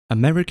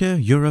America,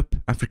 Europe,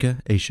 Africa,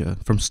 Asia,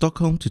 from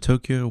Stockholm to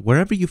Tokyo,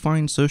 wherever you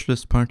find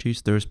socialist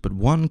parties, there is but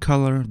one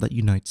color that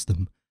unites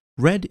them.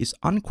 Red is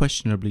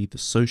unquestionably the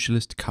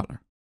socialist color.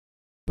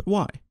 But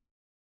why?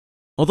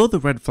 Although the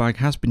red flag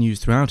has been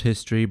used throughout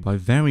history by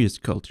various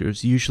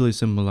cultures, usually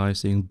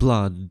symbolizing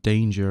blood,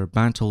 danger,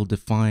 battle,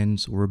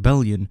 defiance, or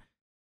rebellion,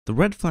 the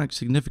red flag's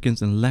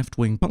significance in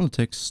left-wing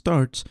politics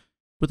starts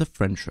with the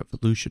French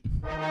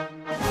Revolution.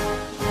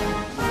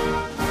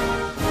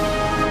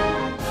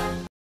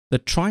 The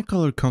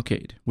tricolour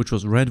cockade, which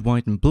was red,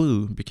 white and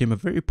blue, became a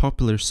very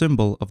popular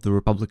symbol of the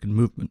Republican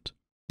movement.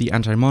 The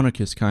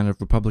anti-monarchist kind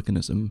of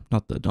republicanism,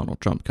 not the Donald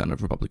Trump kind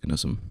of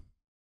republicanism.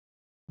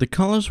 The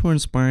colours were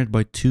inspired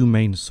by two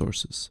main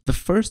sources. The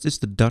first is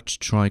the Dutch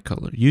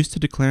tricolour, used to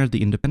declare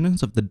the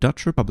independence of the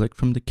Dutch Republic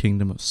from the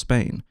Kingdom of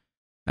Spain.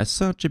 As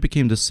such, it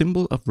became the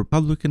symbol of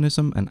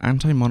republicanism and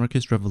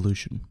anti-monarchist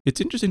revolution.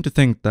 It's interesting to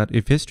think that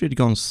if history had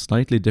gone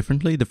slightly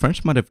differently, the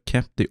French might have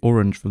kept the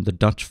orange from the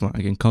Dutch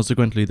flag, and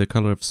consequently the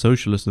colour of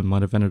socialism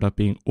might have ended up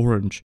being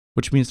orange,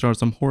 which means there are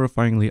some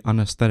horrifyingly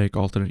unaesthetic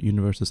alternate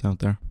universes out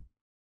there.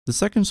 The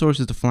second source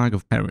is the flag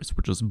of Paris,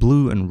 which was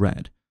blue and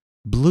red.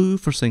 Blue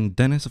for Saint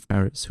Denis of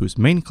Paris, whose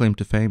main claim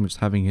to fame is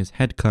having his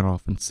head cut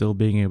off and still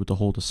being able to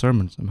hold a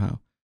sermon somehow.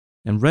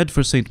 And red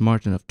for Saint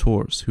Martin of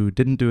Tours, who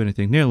didn't do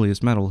anything nearly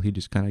as metal, he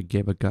just kind of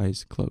gave a guy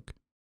his cloak.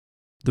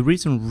 The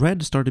reason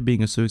red started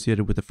being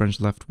associated with the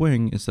French left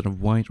wing instead of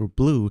white or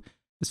blue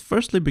is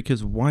firstly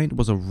because white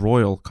was a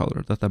royal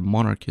colour that the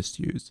monarchists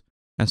used,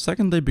 and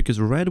secondly because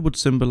red would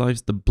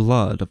symbolize the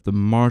blood of the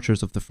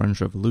martyrs of the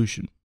French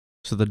Revolution.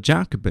 So the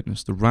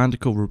Jacobins, the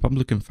radical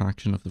Republican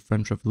faction of the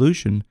French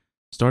Revolution,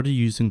 started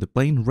using the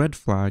plain red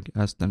flag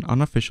as an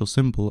unofficial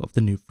symbol of the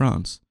new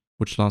France,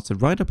 which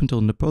lasted right up until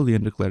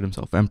Napoleon declared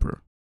himself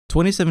emperor.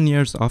 27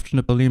 years after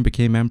Napoleon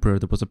became emperor,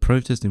 there was a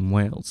protest in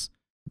Wales.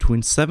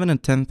 Between 7,000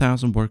 and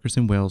 10,000 workers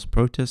in Wales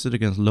protested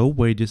against low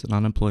wages and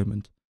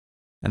unemployment.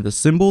 And the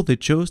symbol they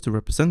chose to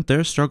represent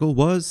their struggle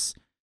was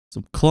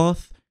some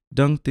cloth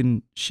dunked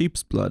in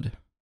sheep's blood.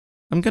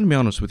 I'm gonna be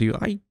honest with you,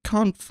 I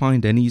can't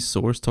find any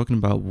source talking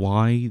about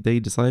why they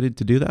decided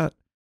to do that.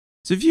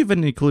 So if you have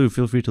any clue,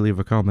 feel free to leave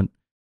a comment.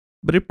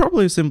 But it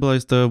probably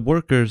symbolized the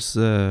workers'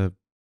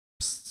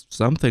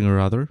 something or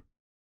other.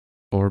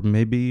 Or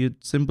maybe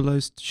it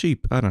symbolized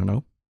sheep, I don't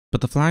know.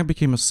 But the flag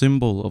became a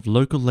symbol of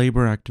local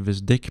labor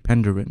activist Dick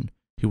Penderyn,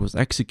 who was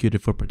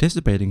executed for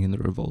participating in the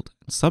revolt,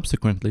 and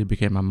subsequently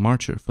became a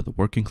martyr for the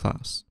working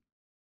class.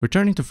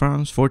 Returning to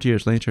France 40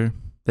 years later,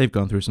 they've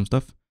gone through some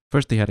stuff.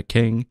 First they had a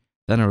king,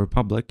 then a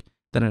republic,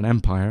 then an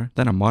empire,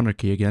 then a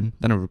monarchy again,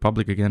 then a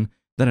republic again,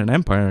 then an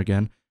empire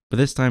again, but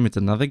this time it's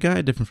another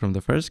guy different from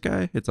the first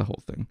guy, it's a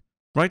whole thing.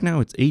 Right now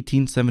it's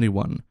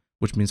 1871,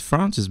 which means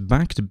France is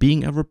back to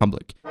being a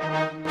republic.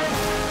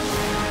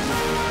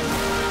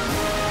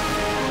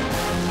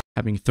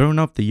 Having thrown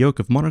off the yoke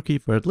of monarchy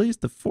for at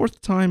least the fourth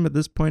time at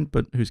this point,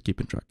 but who's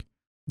keeping track?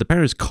 The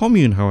Paris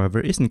Commune, however,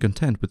 isn't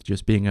content with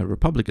just being a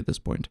republic at this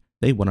point.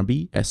 They want to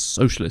be a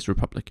socialist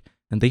republic,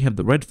 and they have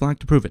the red flag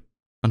to prove it.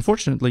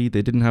 Unfortunately,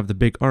 they didn't have the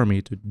big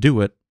army to do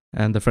it,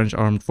 and the French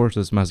armed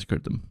forces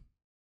massacred them.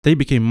 They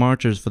became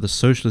martyrs for the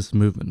socialist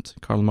movement.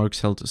 Karl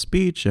Marx held a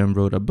speech and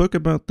wrote a book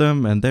about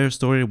them, and their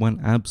story went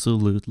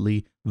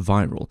absolutely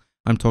viral.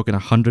 I'm talking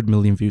 100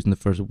 million views in the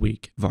first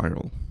week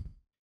viral.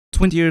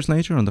 20 years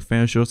later, on the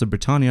fair shores of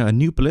Britannia, a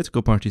new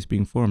political party is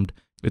being formed.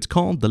 It's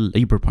called the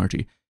Labour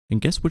Party,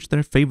 and guess which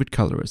their favourite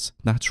colour is?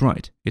 That's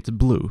right, it's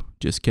blue.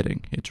 Just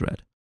kidding, it's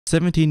red.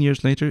 17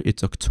 years later,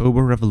 it's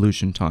October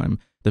Revolution time.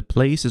 The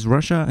place is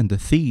Russia, and the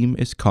theme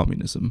is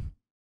communism.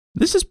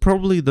 This is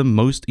probably the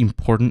most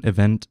important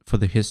event for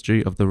the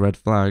history of the red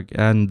flag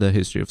and the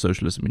history of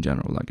socialism in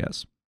general, I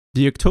guess.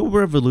 The October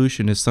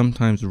Revolution is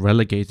sometimes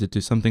relegated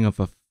to something of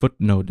a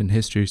footnote in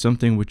history,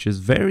 something which is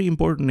very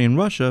important in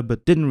Russia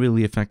but didn't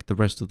really affect the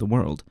rest of the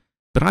world.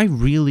 But I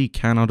really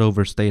cannot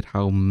overstate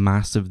how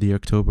massive the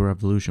October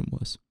Revolution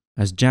was.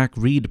 As Jack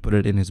Reed put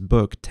it in his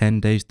book, 10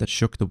 Days That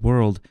Shook the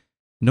World,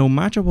 no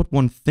matter what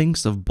one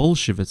thinks of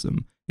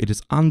Bolshevism, it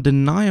is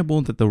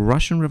undeniable that the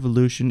Russian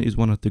Revolution is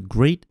one of the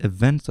great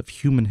events of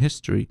human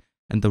history,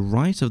 and the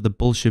rise of the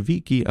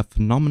Bolsheviki a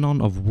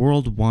phenomenon of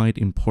worldwide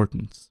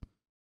importance.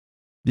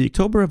 The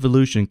October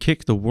Revolution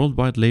kicked the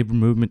worldwide labor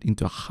movement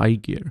into high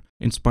gear,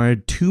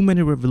 inspired too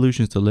many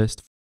revolutions to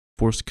list,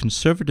 forced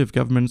conservative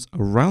governments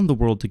around the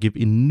world to give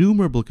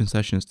innumerable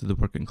concessions to the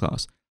working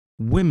class.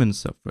 Women's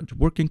suffrage,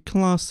 working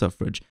class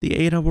suffrage, the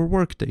 8-hour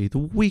workday, the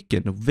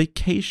weekend,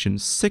 vacation,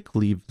 sick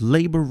leave,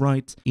 labor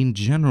rights in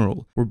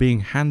general were being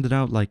handed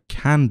out like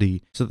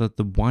candy so that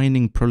the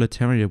whining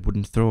proletariat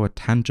wouldn't throw a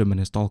tantrum and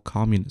install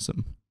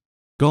communism.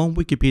 Go on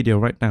Wikipedia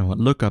right now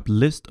and look up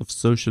list of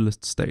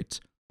socialist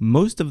states.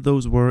 Most of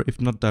those were, if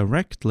not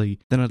directly,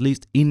 then at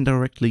least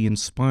indirectly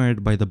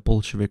inspired by the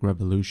Bolshevik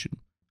Revolution.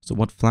 So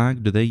what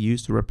flag do they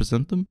use to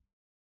represent them?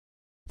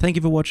 Thank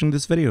you for watching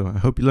this video, I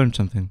hope you learned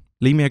something.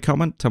 Leave me a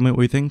comment, tell me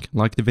what you think,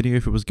 like the video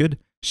if it was good,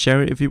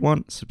 share it if you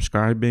want,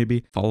 subscribe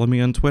maybe, follow me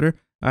on Twitter,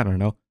 I don't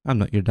know, I'm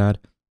not your dad.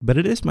 But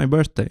it is my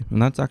birthday,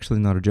 and that's actually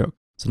not a joke,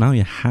 so now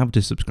you have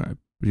to subscribe.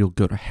 or you'll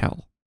go to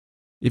hell.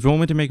 If you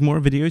want me to make more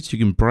videos, you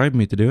can bribe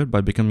me to do it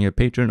by becoming a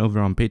patron over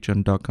on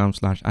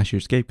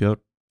patreon.com/AshYourScapegoat.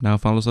 Now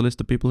follows a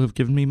list of people who've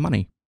given me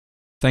money.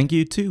 Thank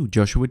you to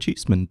Joshua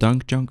Cheeseman,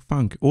 Dunk Junk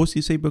Funk,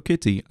 Aussie Sabo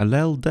Kitty,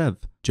 Alel Dev,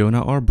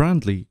 Jonah R.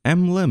 Brandley,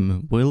 M.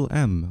 Lim, Will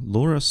M,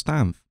 Laura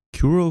Stamf,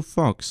 Kuro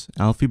Fox,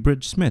 Alfie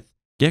Bridge Smith,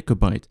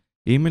 Gekobite,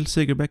 Emil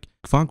Sigerbeck,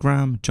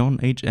 Kvagram, John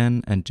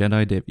H.N., and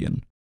Jedi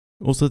Davian.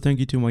 Also thank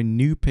you to my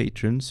new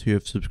patrons who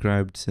have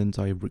subscribed since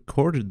I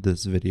recorded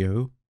this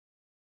video,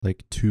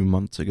 like 2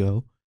 months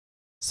ago.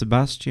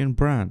 Sebastian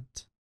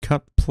Brandt,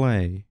 Cut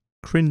Play,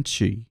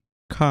 Crinchy,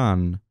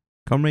 Khan,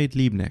 Comrade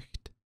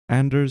Liebknecht,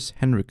 Anders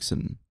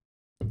Henriksen,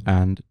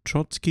 and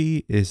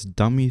Trotsky is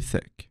Dummy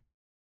Thick.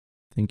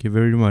 Thank you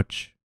very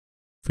much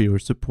for your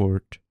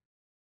support.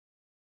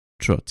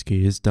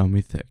 Trotsky is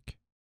Dummy Thick.